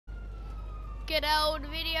good old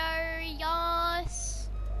video, yas.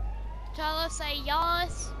 Tyler, say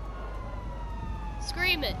yas.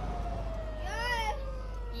 Scream it.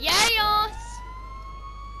 Yeah, yas.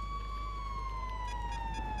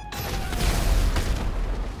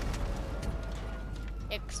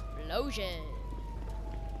 Explosion.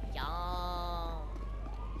 Yeah.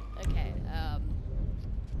 Okay, I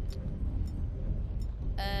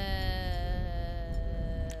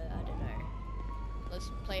don't know. Let's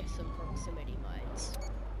play some proximity mines.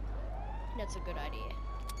 That's a good idea.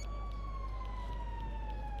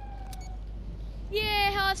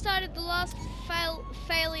 Yeah, how I started the last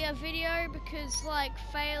failure video, because like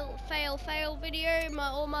fail video,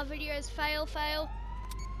 all my videos fail.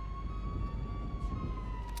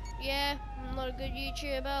 Yeah, I'm not a good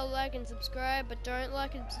YouTuber. Like and subscribe, but don't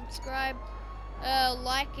like and subscribe.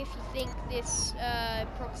 Like if you think this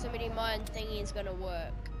proximity mine thingy is gonna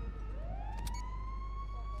work.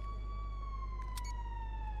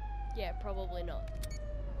 Yeah, probably not. That's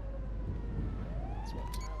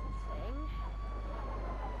what Tyler's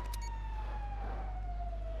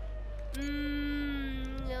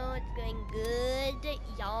saying. No, it's going good.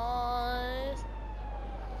 Yes.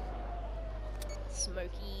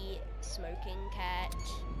 Smokey, smoking cat.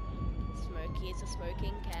 Smokey is a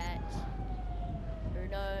smoking cat. Or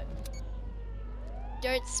no.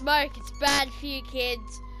 Don't smoke, it's bad for you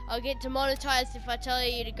kids. I'll get demonetized if I tell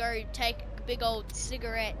you to go take a big old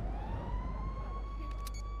cigarette.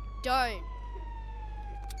 Don't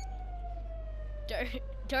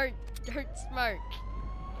smoke.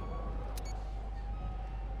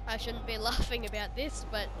 I shouldn't be laughing about this,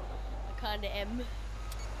 but I kinda am.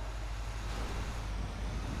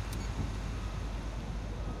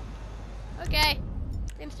 Okay,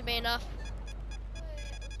 seems to be enough.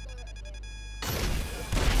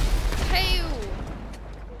 Hey!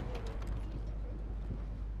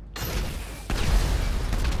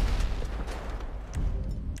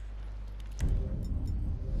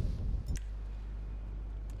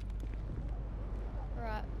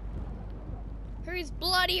 Right. Who's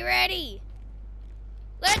bloody ready?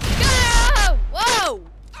 Let's go! Whoa!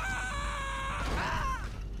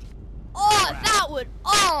 Oh, that would.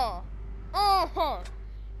 Oh! Uh-huh.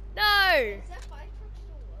 No! Is that fire truck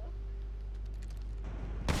still work?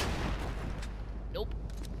 Nope.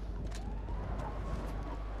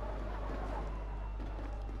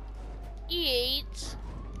 Yeet.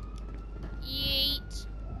 Yeet.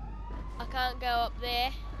 I can't go up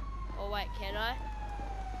there. Oh wait, can I?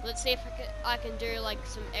 Let's see if I can do like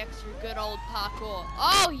some extra good old parkour.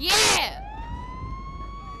 Oh yeah!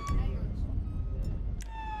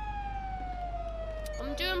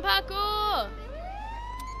 I'm doing parkour!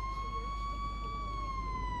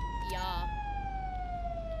 Yeah.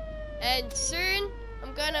 And soon,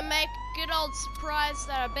 I'm gonna make a good old surprise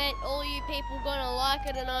that I bet all you people gonna like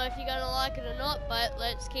it. I don't know if you're gonna like it or not, but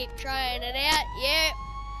let's keep trying it out. Yeah.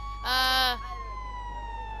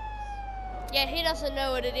 Yeah, he doesn't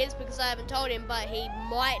know what it is because I haven't told him, but he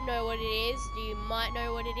might know what it is. Do you might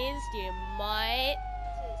know what it is? Do you might?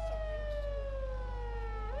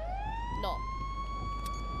 No.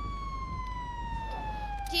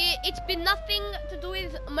 It's been nothing to do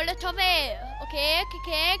with Molotov. Okay,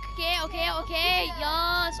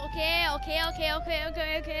 yes, okay.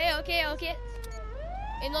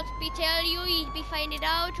 And not be tell you, you'd be find it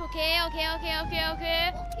out. Okay.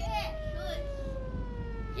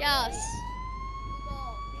 Yes.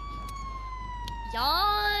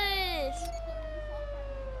 Yes.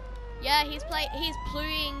 Yeah, he's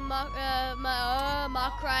playing Marcry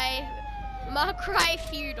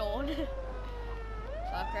Feudon.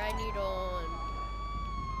 Marcry Newdon.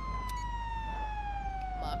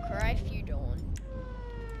 Marcry Feudon.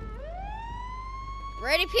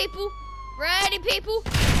 Ready, people? Ready, people?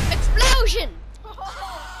 Explosion!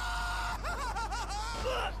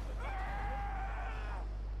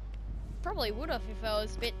 Probably would have if I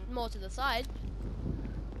was a bit more to the side.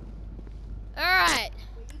 Alright.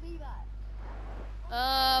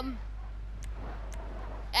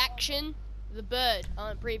 Action. The bird. I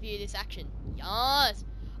want to preview this action. Yes.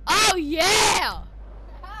 Oh yeah!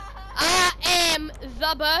 I am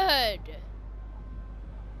the bird.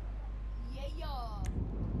 Yeah.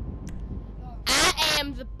 I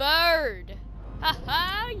am the bird.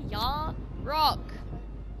 Haha, yeah. Rock.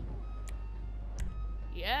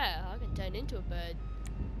 Yeah, I can turn into a bird.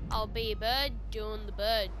 I'll be a bird doing the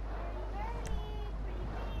bird.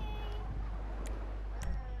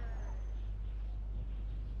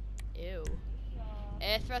 Ew.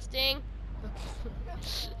 Air thrusting.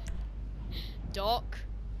 Dock.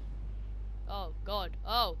 Oh god.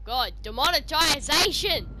 Oh god.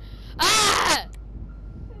 Demonetization. Ah!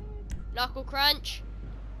 Knuckle crunch.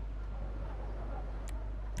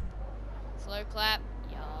 Slow clap.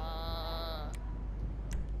 Yeah.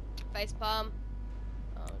 Face palm.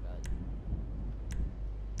 Oh god.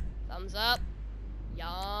 Thumbs up.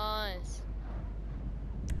 Yes.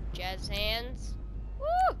 Jazz hands.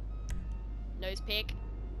 Woo! Nose pick.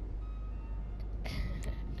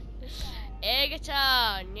 Air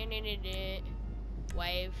guitar.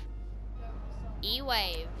 Wave.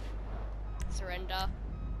 E-wave. Surrender.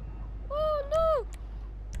 Oh no!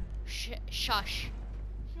 Shush.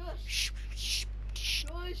 Shush.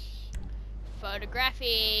 Shush.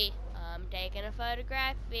 Photography. I'm taking a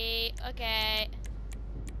photography. Okay.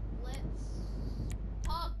 Let's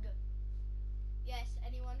pug. Yes,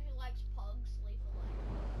 anyone who likes pugs, leave a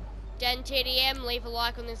like. Den TDM, leave a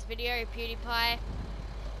like on this video. PewDiePie.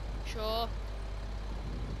 Sure.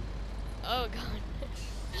 Oh god.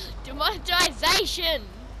 Demonetization!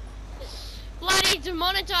 Bloody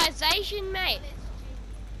demonetization, mate!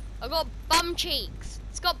 I got bum cheeks.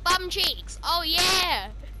 It's got bum cheeks. Oh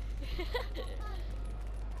yeah!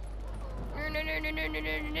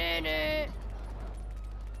 No.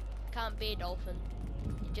 Can't be a dolphin.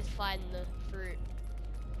 You just find the fruit.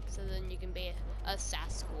 So then you can be a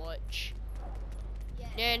Sasquatch.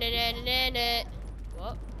 No.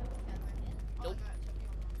 What? Nope.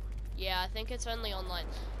 Yeah, I think it's only online.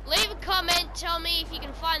 Leave a comment, tell me if you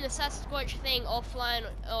can find the Sasquatch thing offline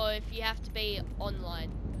or if you have to be online.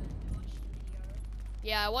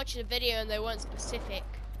 Yeah, I watched the video and they weren't specific.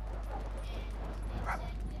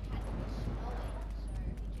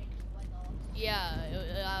 Yeah,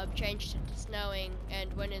 I've changed it to snowing,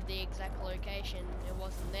 and when in the exact location, it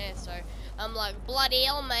wasn't there, so I'm like, bloody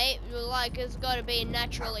hell, mate, like, it's gotta be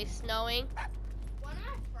naturally snowing. One of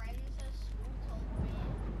my friends at school told me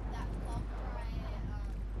that Far Cry,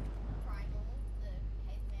 Primal, the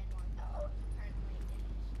caveman one, apparently is.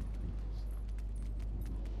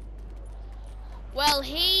 Well,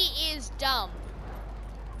 he is dumb.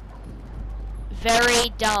 Very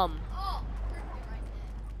dumb. Oh, right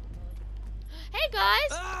there. Hey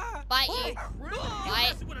guys! Bite you.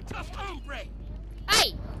 Bite. With a tough hombre.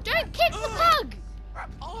 Hey! Don't kick the pug!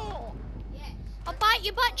 Oh. Yes. I'll bite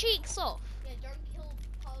your butt cheeks off. Yeah, don't kill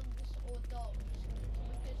pugs or dogs.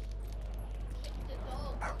 Because kick the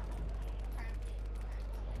dog.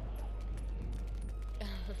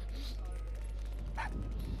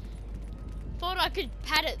 Thought I could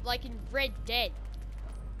pat it like in Red Dead.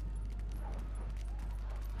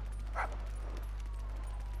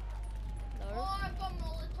 No. Oh, I've got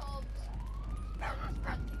Molotovs.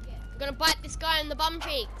 I'm gonna bite this guy in the bum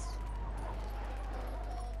cheeks.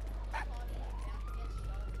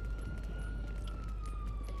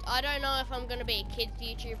 I don't know if I'm gonna be a kids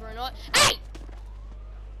YouTuber or not. Hey!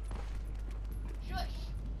 Shush.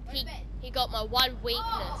 Go to bed. He got my one weakness.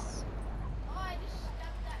 Oh, I just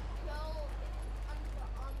stabbed that girl under the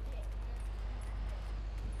armpit.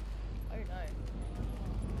 Oh no.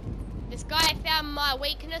 This guy found my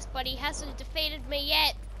weakness, but he hasn't defeated me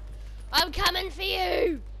yet. I'm coming for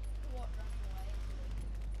you! What,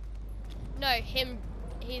 run away? No,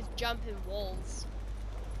 he's jumping walls.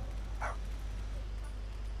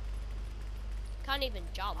 Can't even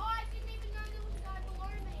jump. Oh, I didn't even know there was a guy below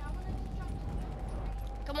me. I wanted to jump.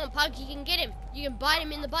 Come on, Pug, you can get him. You can bite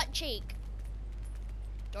him in the butt cheek.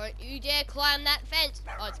 Don't you dare climb that fence.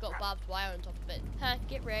 Oh, it's got barbed wire on top of it. Huh,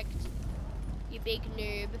 get wrecked. You big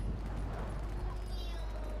noob.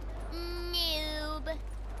 Noob.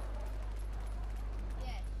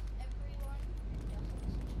 Yes, everyone just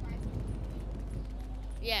subscribe to me.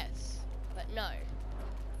 Yes, but no.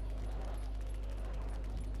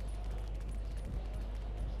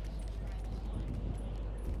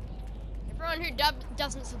 Everyone who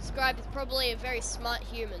doesn't subscribe is probably a very smart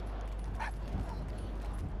human.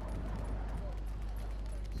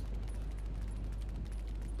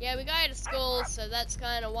 Yeah, we go to school, so that's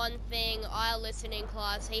kind of one thing. I listen in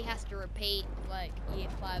class. He has to repeat, like, year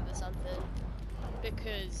 5 or something.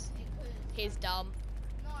 Because he's dumb.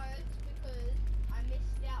 No, it's because I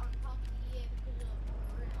missed out on half the year because of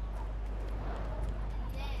Corona.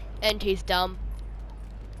 And then, And he's dumb.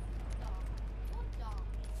 not dumb.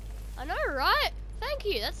 I know, right? Thank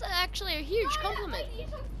you. That's actually a huge No, compliment. that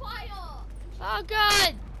lady's on fire. Oh,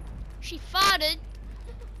 God. She farted.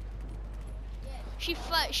 Yes. She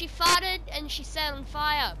farted and she set on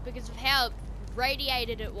fire because of how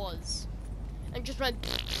radiated it was. And just went... The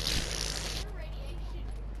radiation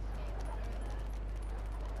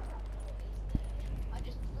I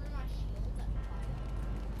just threw my shield at the fire.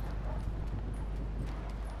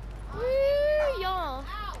 Woo, yeah. Ow!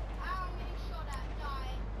 Ow! I'm getting shot at.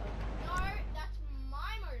 Die. No, that's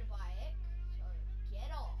my motorbike. So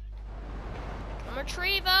get off.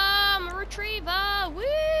 retriever. I'm a retriever. Woo!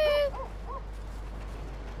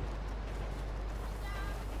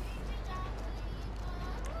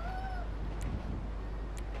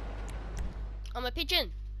 I'm a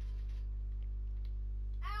pigeon.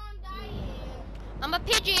 I'm dying. I'm a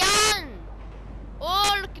pigeon.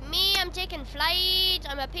 Oh, look at me. I'm taking flight.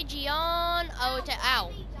 I'm a pigeon. Oh, ow.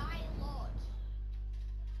 Me die a lot.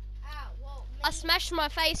 Ow, well, I me. smashed my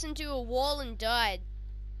face into a wall and died.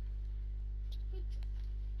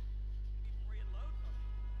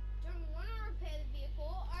 Don't want to repair the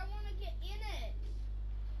vehicle. I want to get in it.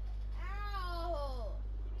 Ow!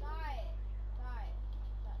 Die.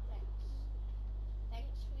 Thanks.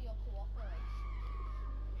 Thanks for your cooperation.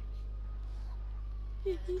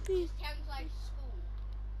 This sounds like school.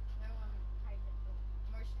 No one kind of.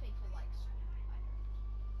 Most people like school.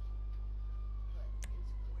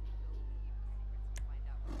 I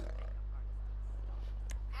don't. But it's cool.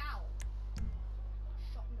 Ow!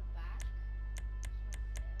 Shot in the back.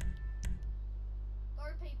 Go,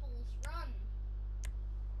 peoples, run!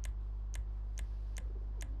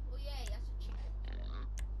 Oh yeah, that's a chicken.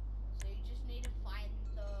 So you just need to find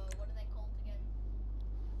the, what are they called again?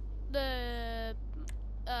 The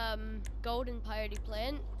golden peyote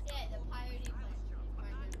plant. Yeah, the peyote plant.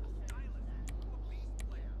 Find them, just turn into that.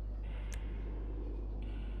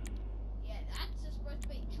 Yeah, that's supposed to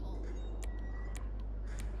be chop. Oh,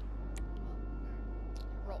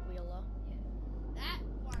 no. Rottweiler. Yeah. That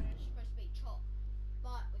one is supposed to be chop.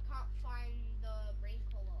 But we can't find the green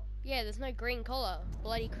color. Yeah, there's no green collar.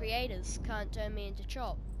 Bloody creators can't turn me into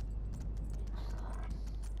Chop.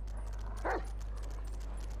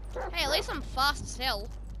 Hey, at least I'm fast as hell.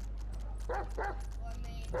 Well, I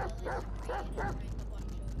mean, at least creators make a bunch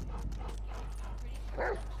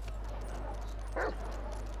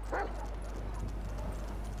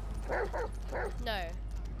of... No.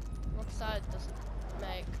 Rockstar doesn't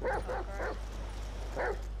make.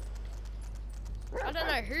 I don't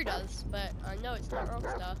know who does, but I know it's not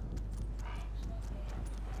Rockstar.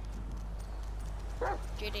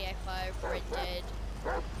 GTA 5, Red Dead,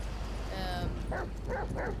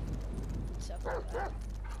 stuff like that.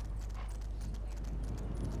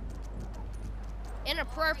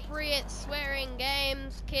 Inappropriate swearing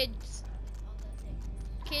games, kids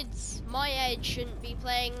my age shouldn't be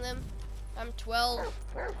playing them. I'm 12.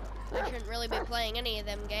 I shouldn't really be playing any of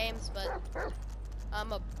them games, but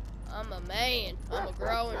I'm a man. I'm a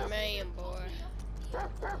growing man, boy.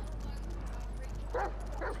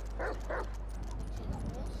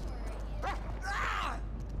 Ah!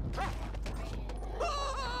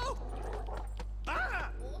 Oh! Ah!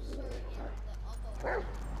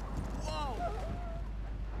 Whoa!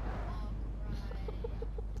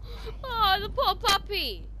 Oh, the poor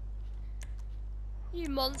puppy! You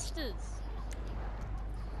monsters.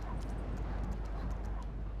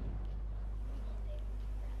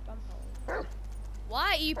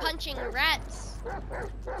 Why are you punching rats?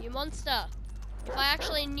 You monster. If I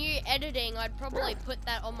actually knew editing, I'd probably put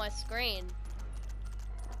that on my screen.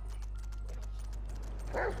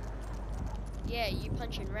 Yeah, you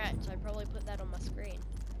punching rats, I'd probably put that on my screen.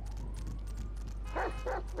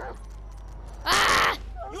 Ah!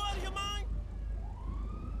 You out of your mind?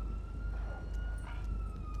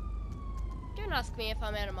 Don't ask me if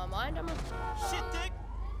I'm out of my mind. I'm a... Shit, dick!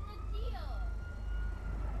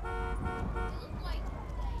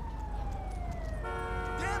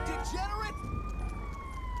 Damn degenerate!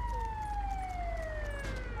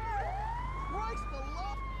 Christ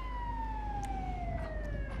alone!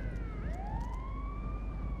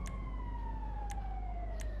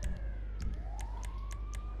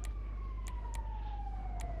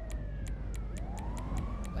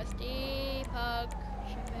 Westie, pug,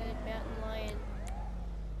 shepherd, mountain lion,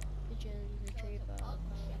 pigeon, retriever,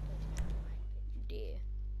 deer.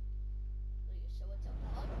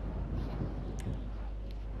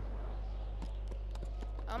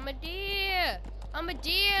 I'm a deer! I'm a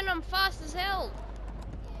deer and I'm fast as hell!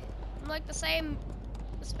 I'm like the same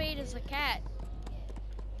speed as a cat.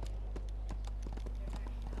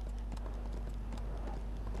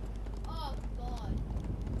 Oh god.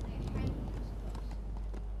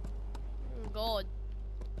 Oh god.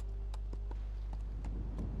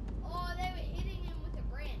 Oh, they were hitting him with a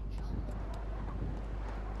branch.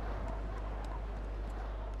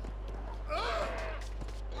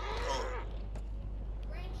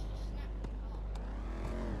 Branch just snapped the car.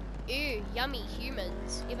 Ew, yummy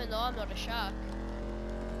humans, even though I'm not a shark.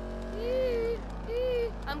 Ew,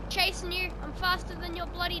 ew, I'm chasing you. I'm faster than your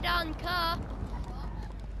bloody darn car.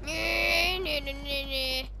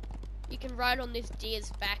 You can ride on this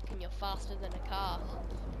deer's back and you're faster than a car.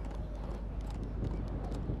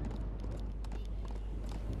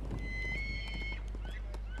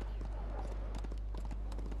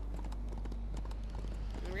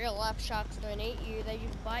 Real life sharks don't eat you, they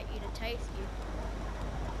just bite you to taste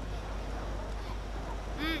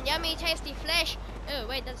you. Yummy tasty flesh. Oh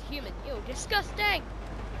wait, that's human. Ew, disgusting.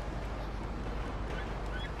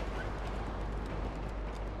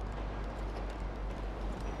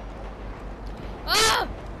 Oh!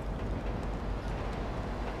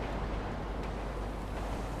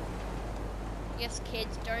 Yes,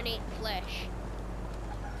 kids, don't eat flesh.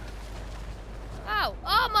 Oh,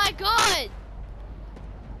 oh my god!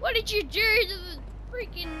 What did you do to the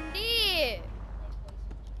freaking deer?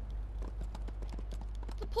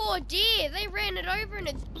 The poor deer, they ran it over and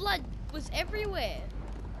its blood was everywhere.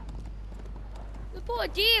 The poor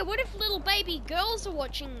deer, what if little baby girls are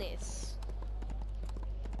watching this?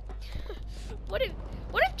 What if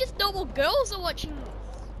just normal girls are watching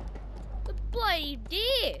this? The bloody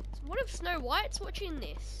deer. What if Snow White's watching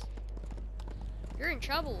this? You're in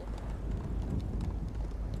trouble.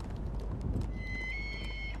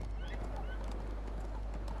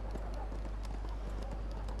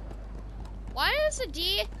 Why does a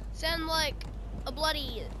deer sound like a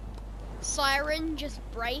bloody siren just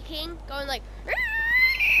breaking, going like?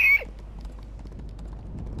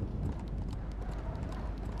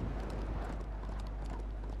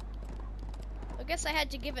 I guess I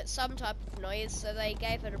had to give it some type of noise, so they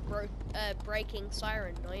gave it a breaking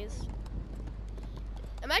siren noise.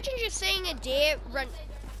 Imagine just seeing a deer run.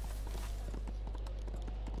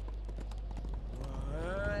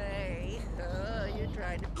 You're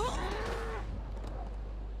trying to.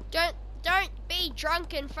 Don't be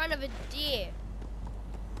drunk in front of a deer.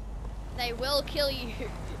 They will kill you.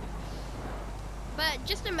 But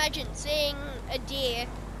just imagine seeing a deer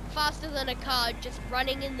faster than a car just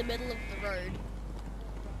running in the middle of the road.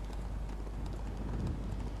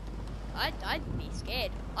 I'd be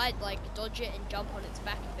scared. I'd like dodge it and jump on its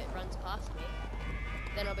back if it runs past me.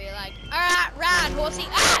 Then I'll be like, alright, run, horsey.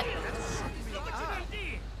 Ah!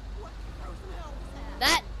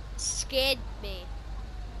 That scared me.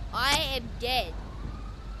 I am dead.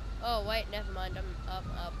 Oh wait, never mind. I'm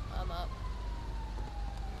up.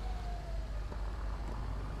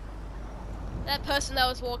 That person that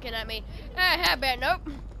was walking at me. How about nope?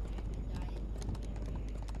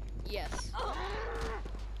 Yes.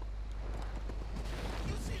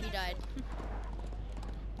 He died.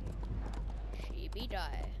 She be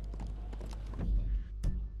die.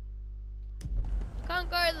 Can't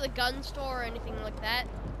go to the gun store or anything like that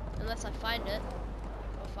unless I find it.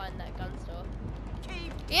 I'll find that gun store.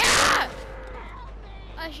 Yeah!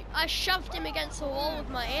 I shoved him against the wall with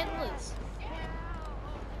my antlers.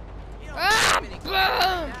 Ah!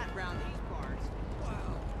 Boom!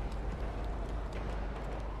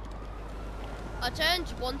 I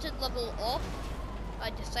turned wanted level off. I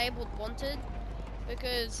disabled wanted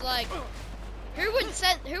because like who would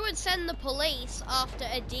send the police after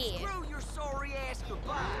a deer? Screw your sorry ass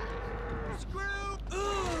goodbye. Screw.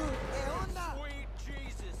 Sweet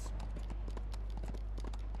Jesus.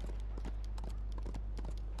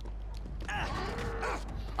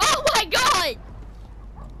 Oh my god!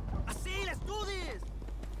 I see. Let's do this.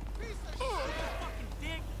 Fucking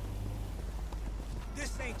dick.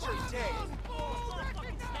 This ain't your day.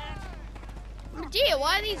 Deer,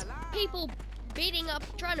 why are these people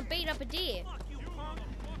trying to beat up a deer?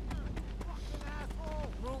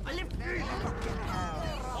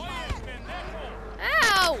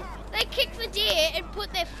 Ow! They kicked the deer and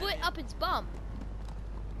put their foot up its bum.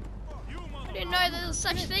 I didn't know there was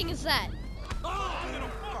such a thing as that. Oh, I'm gonna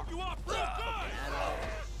fuck you up real good!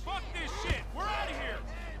 Fuck this shit! We're out of here!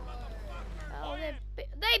 Oh,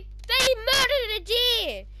 they murdered a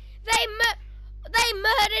deer! They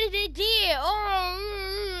murdered a deer! Oh.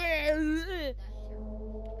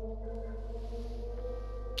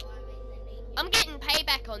 I'm getting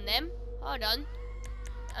payback on them. Hold on.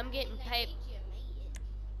 I'm getting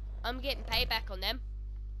payback on them.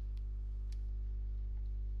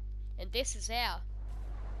 And this is how.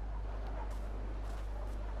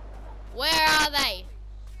 Where are they?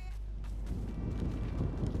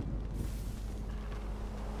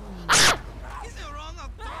 Ah! Is it wrong how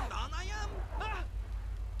dumb I am?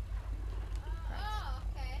 Oh,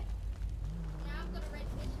 okay. Now I've got a red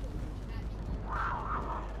pistol.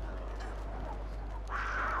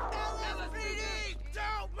 LSPD!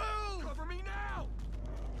 Don't move! Cover me now!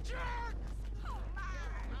 Jerk!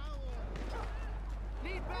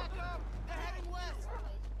 Need backup! They're heading west!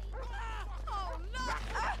 Oh no!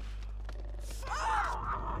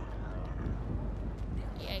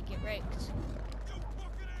 Yeah, get wrecked. You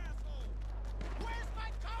fucking asshole! Where's my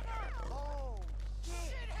cover? Oh,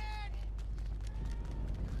 shithead!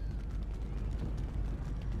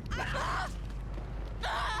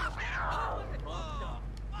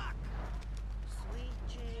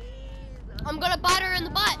 I'm gonna bite her in the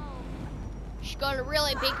butt. She's got a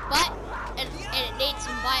really big butt, and it needs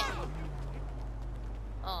some biting.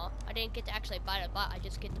 Oh, I didn't get to actually bite her butt. I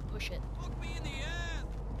just get to push it. Fuck me in the ass.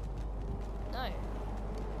 No.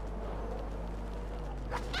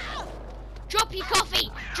 Drop your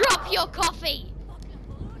coffee! Drop your coffee!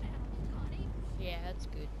 Yeah, that's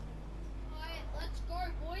good. Alright, let's go,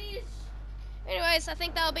 boys. Anyways, I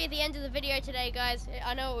think that'll be the end of the video today, guys.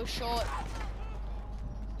 I know it was short.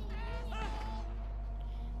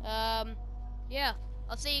 Yeah.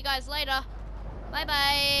 I'll see you guys later.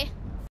 Bye-bye.